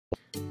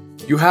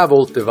You have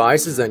old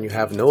devices and you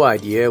have no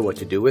idea what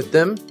to do with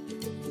them?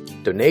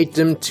 Donate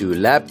them to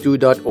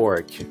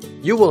Labdoo.org.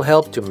 You will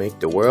help to make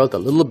the world a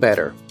little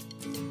better.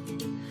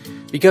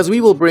 Because we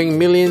will bring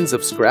millions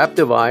of scrap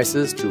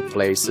devices to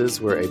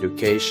places where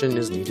education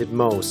is needed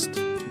most.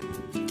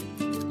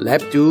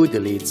 Labdoo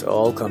deletes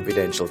all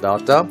confidential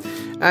data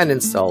and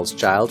installs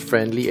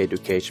child-friendly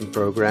education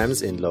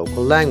programs in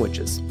local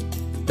languages.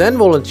 Then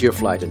Volunteer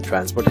Flight and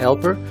Transport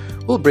Helper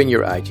will bring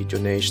your IT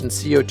donation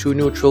CO2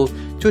 neutral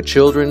to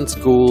children,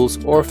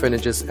 schools,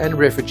 orphanages and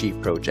refugee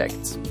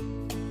projects.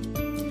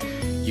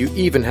 You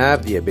even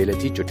have the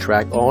ability to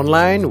track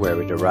online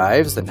where it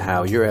arrives and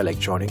how your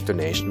electronic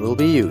donation will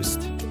be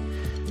used.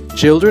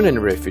 Children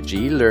and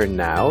refugees learn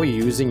now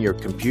using your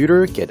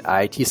computer, get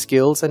IT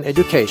skills and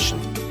education.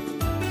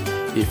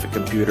 If a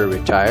computer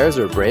retires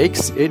or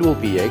breaks, it will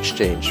be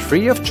exchanged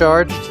free of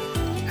charge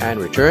and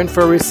returned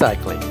for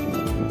recycling.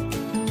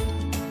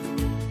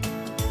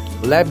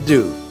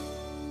 Labdoo.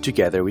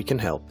 Together we can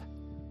help.